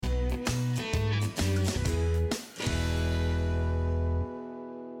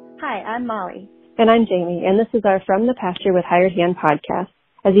Hi, I'm Molly. And I'm Jamie, and this is our From the Pasture with Hired Hand podcast.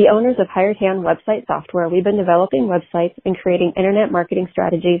 As the owners of Hired Hand website software, we've been developing websites and creating internet marketing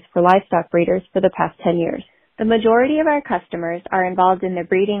strategies for livestock breeders for the past 10 years. The majority of our customers are involved in the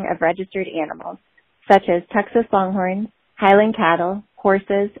breeding of registered animals, such as Texas Longhorns, Highland cattle,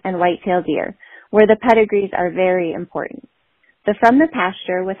 horses, and white-tailed deer, where the pedigrees are very important. The From the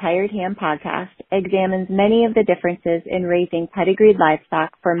Pasture with Hired Hand podcast examines many of the differences in raising pedigreed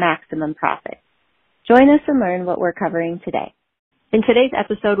livestock for maximum profit. Join us and learn what we're covering today. In today's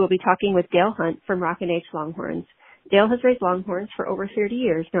episode, we'll be talking with Dale Hunt from Rock and H Longhorns. Dale has raised Longhorns for over 30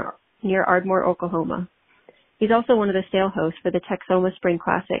 years near Ardmore, Oklahoma. He's also one of the sale hosts for the Texoma Spring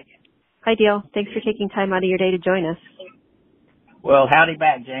Classic. Hi, Dale. Thanks for taking time out of your day to join us. Well, howdy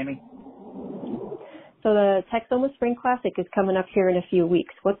back, Jamie. So the Texoma Spring Classic is coming up here in a few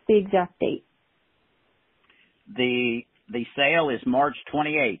weeks. What's the exact date? The sale is March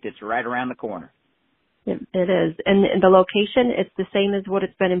 28th. It's right around the corner. It is. And the location, it's the same as what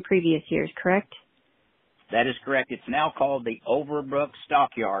it's been in previous years, correct? That is correct. It's now called the Overbrook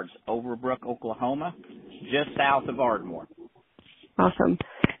Stockyards, Overbrook, Oklahoma, just south of Ardmore. Awesome.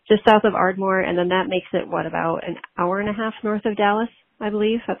 Just south of Ardmore, and then that makes it, about an hour and a half north of Dallas, I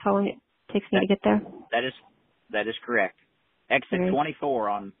believe? That's how long it takes me to get there? That is correct. Exit 24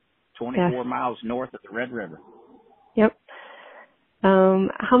 on 24 miles north of the Red River. Yep.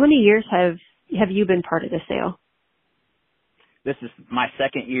 How many years have you been part of the sale? This is my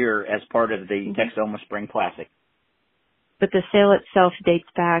second year as part of the Texoma Spring Classic. But the sale itself dates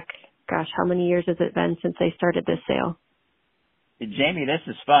back, how many years has it been since they started this sale? Jamie, this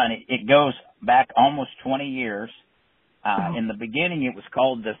is fun. It goes back almost 20 years. In the beginning, it was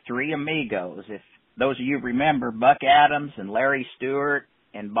called the Three Amigos. If those of you remember, Buck Adams and Larry Stewart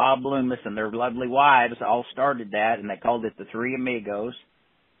and Bob Loomis and their lovely wives all started that, and they called it the Three Amigos.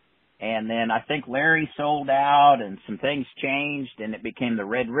 And then I think Larry sold out and some things changed, and it became the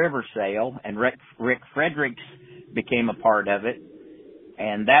Red River sale, and Rick Fredericks became a part of it.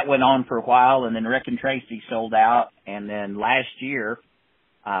 And that went on for a while, and then Rick and Tracy sold out. And then last year,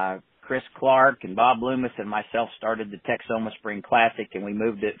 Chris Clark and Bob Loomis and myself started the Texoma Spring Classic, and we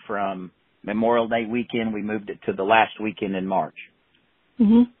moved it from Memorial Day weekend. We moved it to the last weekend in March.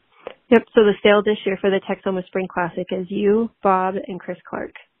 Mm-hmm. Yep, so the sale this year for the Texoma Spring Classic is you, Bob, and Chris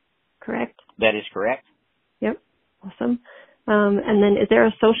Clark, correct? That is correct. Yep, awesome. And then is there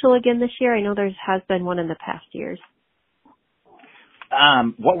a social again this year? I know there has been one in the past years.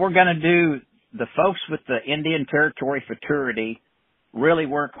 What we're going to do, the folks with the Indian Territory Futurity really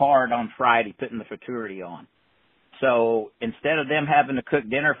work hard on Friday putting the futurity on. So instead of them having to cook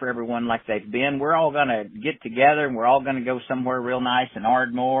dinner for everyone like they've been, we're all going to get together and we're all going to go somewhere real nice in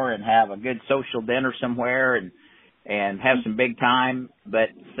Ardmore and have a good social dinner somewhere and have some big time. But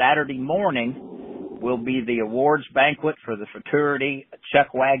Saturday morning will be the awards banquet for the futurity,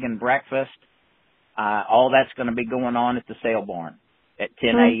 chuck wagon breakfast. All that's going to be going on at the sale barn at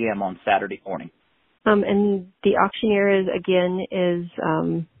 10 a.m. on Saturday morning. And the auctioneer is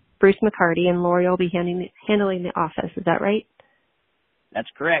Bruce McCarty, and Lori will be handling the office. Is that right? That's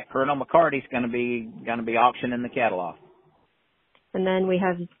correct. Colonel McCarty's going to be auctioning the cattle off. And then we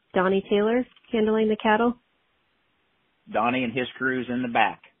have Donnie Taylor handling the cattle. Donnie and his crew's in the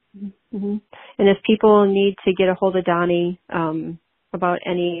back. Mm-hmm. And if people need to get a hold of Donnie about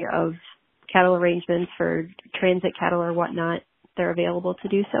any of cattle arrangements for transit cattle or whatnot, they're available to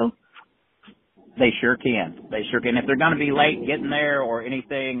do so? They sure can. If they're going to be late getting there or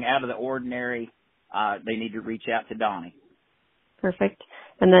anything out of the ordinary, they need to reach out to Donnie. Perfect.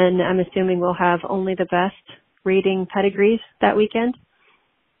 And then I'm assuming we'll have only the best breeding pedigrees that weekend?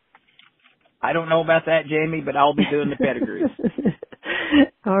 I don't know about that, Jamie, but I'll be doing the pedigrees.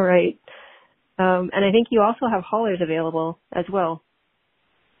 All right. And I think you also have haulers available as well.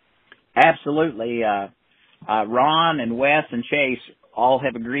 Absolutely. Ron and Wes and Chase all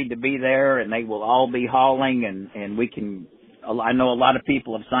have agreed to be there, and they will all be hauling, and we can, I know a lot of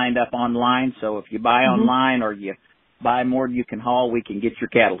people have signed up online, so if you buy online or you buy more than you can haul, we can get your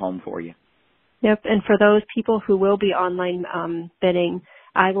cattle home for you. Yep, and for those people who will be online bidding,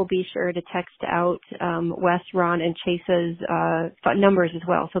 I will be sure to text out Wes, Ron, and Chase's numbers as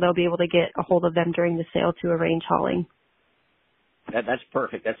well, so they'll be able to get a hold of them during the sale to arrange hauling. That's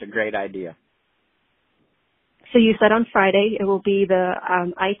perfect. That's a great idea. So you said on Friday it will be the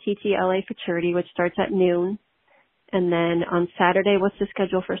ITTLA Futurity, which starts at noon. And then on Saturday, what's the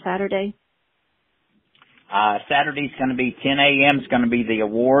schedule for Saturday? Saturday's going to be 10 a.m. It's going to be the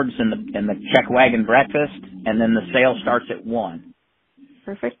awards and the check wagon breakfast, and then the sale starts at 1.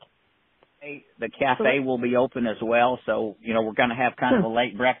 Perfect. The cafe will be open as well. So, we're going to have kind of a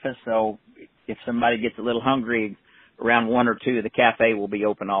late breakfast. So if somebody gets a little hungry around 1 or 2, the cafe will be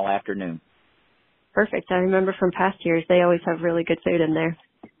open all afternoon. Perfect. I remember from past years, they always have really good food in there.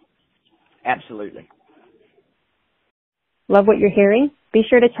 Absolutely. Love what you're hearing? Be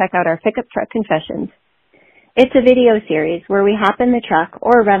sure to check out our Pickup Truck Confessions. It's a video series where we hop in the truck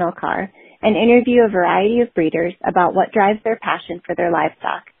or rental car and interview a variety of breeders about what drives their passion for their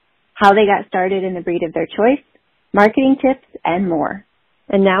livestock, how they got started in the breed of their choice, marketing tips, and more.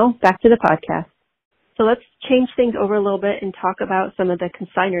 And now, back to the podcast. So let's change things over a little bit and talk about some of the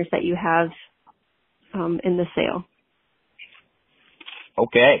consigners that you have in the sale.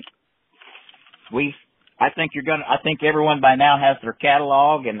 Okay. I think everyone by now has their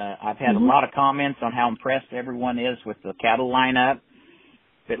catalog, and I've had a lot of comments on how impressed everyone is with the cattle lineup.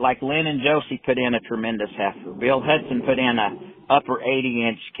 But like Lynn and Josie put in a tremendous heifer. Bill Hudson put in a upper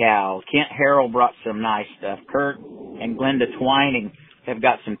 80-inch cow. Kent Harrell brought some nice stuff. Kurt and Glenda Twining have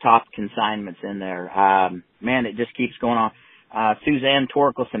got some top consignments in there. Man, it just keeps going on. Suzanne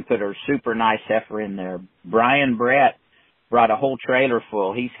Torkelson put her super nice heifer in there. Brian Brett brought a whole trailer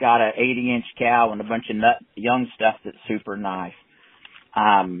full. He's got a 80-inch cow and a bunch of young stuff that's super nice.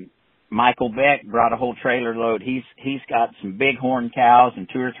 Michael Beck brought a whole trailer load. He's got some bighorn cows and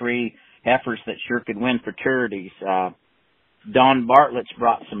 2 or 3 heifers that sure could win fraternities. Don Bartlett's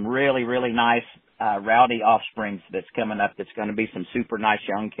brought some really, really nice rowdy offsprings that's coming up that's going to be some super nice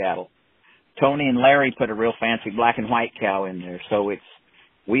young cattle. Tony and Larry put a real fancy black and white cow in there. So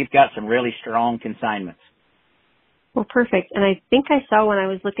we've got some really strong consignments. Well, perfect. And I think I saw when I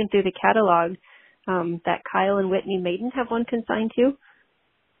was looking through the catalog that Kyle and Whitney Maiden have one consigned too.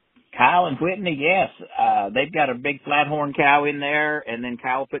 Kyle and Whitney, yes. They've got a big flathorn cow in there, and then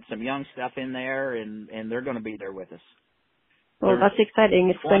Kyle put some young stuff in there, and they're going to be there with us. Well, that's exciting.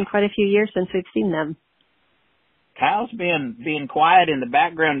 It's been quite a few years since we've seen them. Kyle's been being quiet in the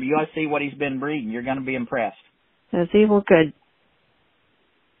background, but you ought to see what he's been breeding. You're going to be impressed. Is he? Well, good.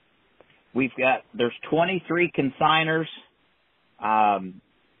 There's 23 consigners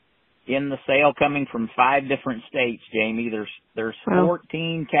in the sale coming from 5 different states, Jamie. There's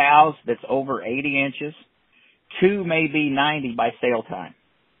 14 cows that's over 80 inches. 2 may be 90 by sale time.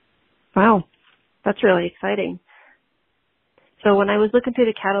 Wow. That's really exciting. So when I was looking through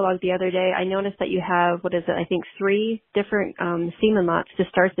the catalog the other day, I noticed that you have, 3 different semen lots to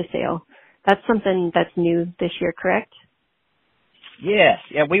start the sale. That's something that's new this year, correct? Yes.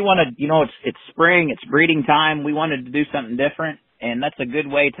 Yeah, we wanted, it's spring, it's breeding time. We wanted to do something different, and that's a good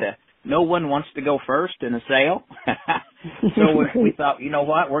way to, no one wants to go first in a sale. So we thought, you know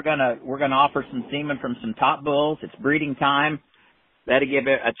what, we're gonna offer some semen from some top bulls. It's breeding time. That'll give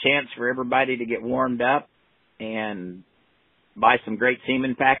it a chance for everybody to get warmed up and buy some great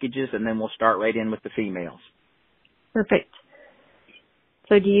semen packages, and then we'll start right in with the females. Perfect.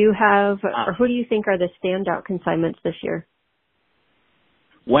 So do you have, or who do you think are the standout consignments this year?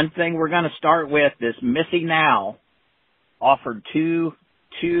 One thing we're going to start with is Missy Now offered two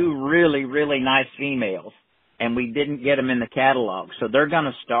really, really nice females, and we didn't get them in the catalog. So they're going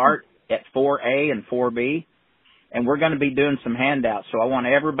to start at 4A and 4B, and we're going to be doing some handouts. So I want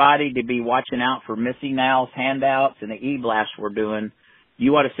everybody to be watching out for Missy Now's handouts and the e-blasts we're doing.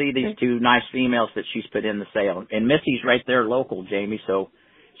 You ought to see these 2 nice females that she's put in the sale. And Missy's right there local, Jamie, so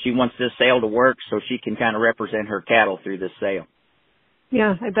she wants this sale to work so she can kind of represent her cattle through this sale.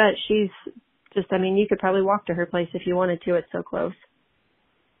 Yeah, I bet she's just, you could probably walk to her place if you wanted to. It's so close.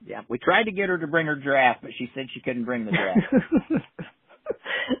 Yeah, we tried to get her to bring her giraffe, but she said she couldn't bring the giraffe.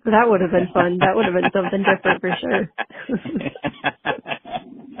 That would have been fun. That would have been something different for sure.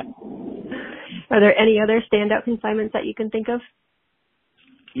 Are there any other standout consignments that you can think of?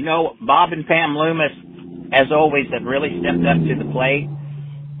 Bob and Pam Loomis, as always, have really stepped up to the plate.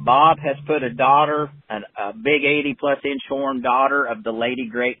 Bob has put a daughter, a big 80-plus inch horn daughter of the Lady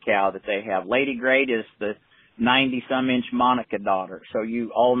Great cow that they have. Lady Great is the 90-some inch Monica daughter. So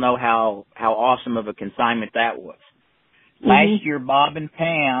you all know how awesome of a consignment that was. Last year, Bob and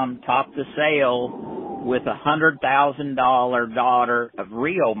Pam topped the sale with a $100,000 daughter of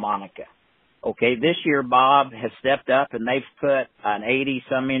Rio Monica. Okay, this year Bob has stepped up and they've put an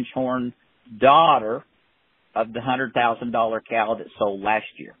 80-some inch horn daughter of the $100,000 cow that sold last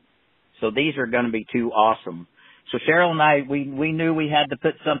year. So these are going to be 2 awesome. So Cheryl and I, we knew we had to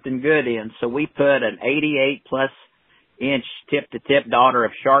put something good in, so we put an 88-plus inch tip-to-tip daughter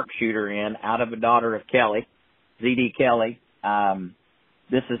of Sharpshooter in out of a daughter of Kelly, Z.D. Kelly.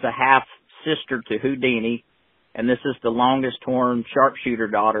 This is a half sister to Houdini, and this is the longest horn Sharpshooter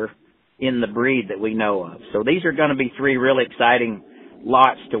daughter in the breed that we know of. So these are going to be 3 really exciting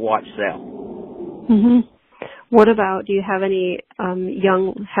lots to watch sell. hmm What about, do you have any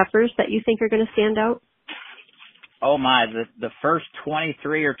young heifers that you think are going to stand out? Oh my, the first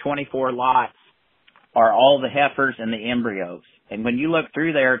 23 or 24 lots are all the heifers and the embryos. And when you look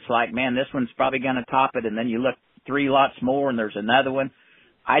through there, it's like, man, this one's probably going to top it. And then you look 3 lots more and there's another one.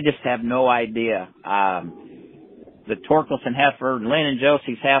 I just have no idea. The Torkelson heifer, and Lynn and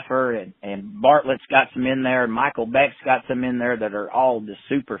Josie's heifer, and Bartlett's got some in there, and Michael Beck's got some in there that are all just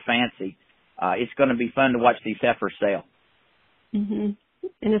super fancy. It's going to be fun to watch these heifers sell. hmm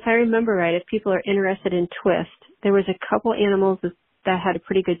And if I remember right, if people are interested in twist, there was a couple animals that had a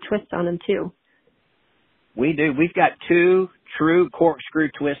pretty good twist on them too. We do. We've got 2 true corkscrew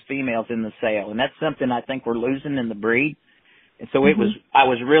twist females in the sale, and that's something I think we're losing in the breed. And so I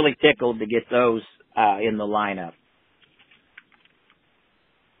was really tickled to get those in the lineup.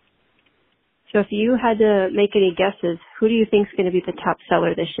 So if you had to make any guesses, who do you think is going to be the top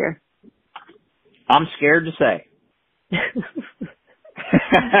seller this year? I'm scared to say.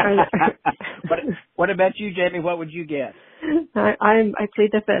 What about you, Jamie? What would you guess? I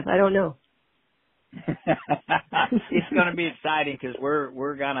plead the fifth. I don't know. It's going to be exciting because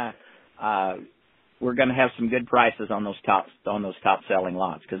we're gonna have some good prices on those top selling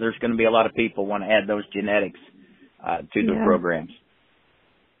lots, because there's going to be a lot of people want to add those genetics to their programs.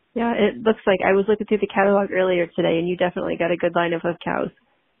 Yeah, it looks like, I was looking through the catalog earlier today, and you definitely got a good lineup of cows.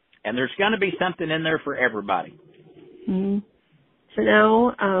 And there's going to be something in there for everybody. Mm-hmm. So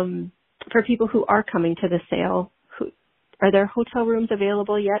now, for people who are coming to the sale, are there hotel rooms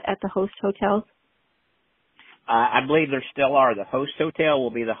available yet at the host hotels? I believe there still are. The host hotel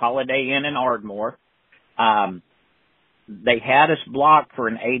will be the Holiday Inn in Ardmore. They had us blocked for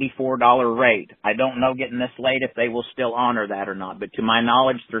an $84 rate. I don't know getting this late if they will still honor that or not, but to my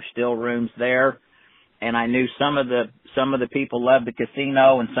knowledge, there's still rooms there. And I knew some of the people love the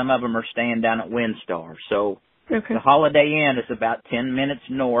casino, and some of them are staying down at WinStar. So the Holiday Inn is about 10 minutes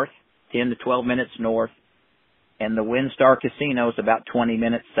north, 10 to 12 minutes north, and the WinStar Casino is about 20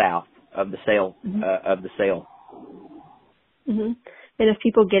 minutes south of the sale. Mm-hmm. And if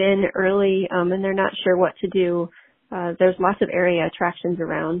people get in early and they're not sure what to do, there's lots of area attractions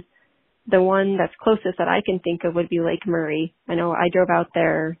around. The one that's closest that I can think of would be Lake Murray. I know I drove out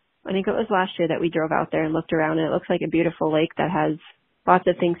there. I think it was last year that we drove out there and looked around, and it looks like a beautiful lake that has lots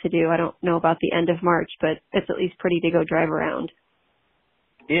of things to do. I don't know about the end of March, but it's at least pretty to go drive around.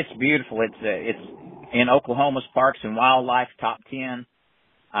 It's beautiful. It's in Oklahoma's Parks and Wildlife top 10.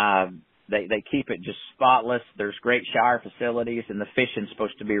 They keep it just spotless. There's great shower facilities, and the fishing's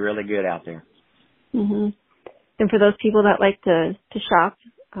supposed to be really good out there. Mm-hmm. And for those people that like to shop,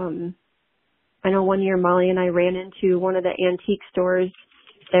 I know one year Molly and I ran into one of the antique stores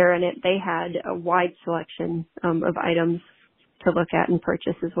there, and they had a wide selection of items to look at and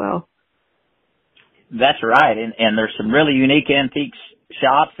purchase as well. That's right, and there's some really unique antique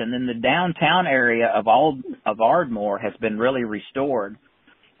shops, and then the downtown area of Ardmore has been really restored,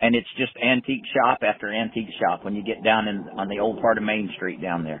 and it's just antique shop after antique shop when you get down on the old part of Main Street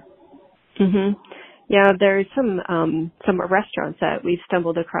down there. Mhm. Yeah, there's some restaurants that we've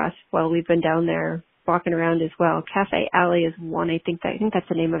stumbled across while we've been down there walking around as well. Cafe Alley is one. I think that's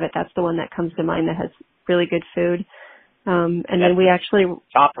the name of it. That's the one that comes to mind that has really good food. And then we actually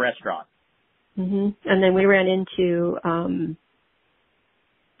top restaurant. Mhm. And then we ran into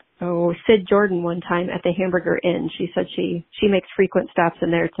Sid Jordan one time at the Hamburger Inn. She said she makes frequent stops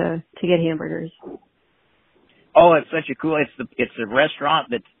in there to get hamburgers. Oh, it's such a cool. It's a restaurant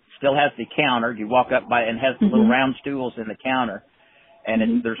that still has the counter. You walk up by and has the little round stools in the counter,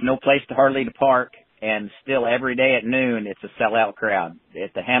 and there's no place hardly to park. And still every day at noon, it's a sellout crowd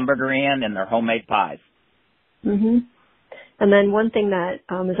at the Hamburger Inn and their homemade pies. Mhm. And then one thing that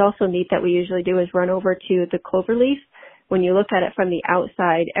is also neat that we usually do is run over to the Cloverleaf. When you look at it from the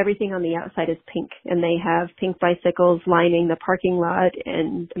outside, everything on the outside is pink, and they have pink bicycles lining the parking lot,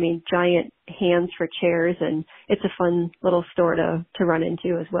 and giant hands for chairs, and it's a fun little store to run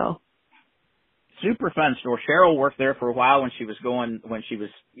into as well. Super fun store. Cheryl worked there for a while when she was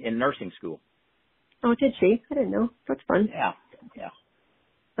in nursing school. Oh, did she? I didn't know. That's fun. Yeah.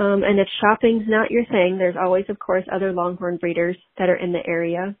 And if shopping's not your thing, there's always, of course, other Longhorn breeders that are in the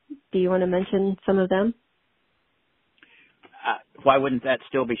area. Do you want to mention some of them? Why wouldn't that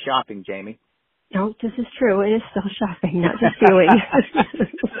still be shopping, Jamie? No, this is true. It is still shopping, not just viewing.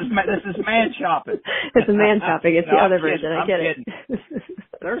 This is man shopping. It's a man shopping. It's the other version. I get it.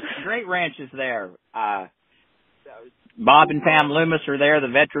 There's great ranches there. Bob and Pam Loomis are there, the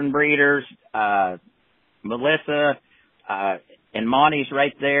veteran breeders. Melissa and Monty's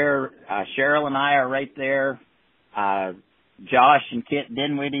right there. Cheryl and I are right there. Josh and Kit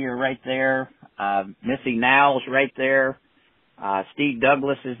Dinwiddie are right there. Missy Nowell's right there. Steve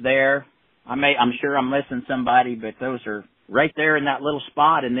Douglas is there. I'm sure I'm missing somebody, but those are right there in that little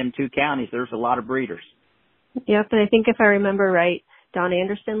spot in them 2 counties. There's a lot of breeders. Yep, and I think if I remember right, Don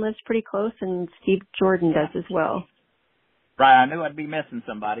Anderson lives pretty close, and Steve Jordan does as well. Right, I knew I'd be missing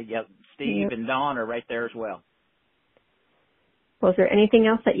somebody. Yep, Steve Yep. and Don are right there as well. Well, is there anything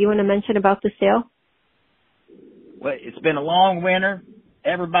else that you want to mention about the sale? Well, it's been a long winter.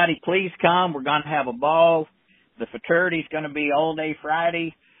 Everybody, please come. We're going to have a ball. The fraternity's going to be all day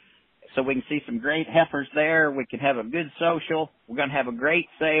Friday, so we can see some great heifers there. We can have a good social. We're going to have a great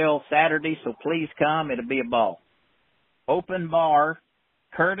sale Saturday, so please come. It'll be a ball. Open bar,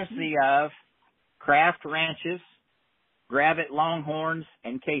 courtesy of Craft Ranches, Gravett Longhorns,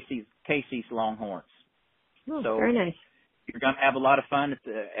 and Casey's Longhorns. Oh, so very nice. You're going to have a lot of fun at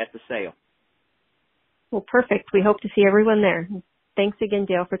the sale. Well, perfect. We hope to see everyone there. Thanks again,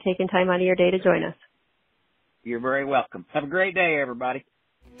 Dale, for taking time out of your day to join us. You're very welcome. Have a great day, everybody.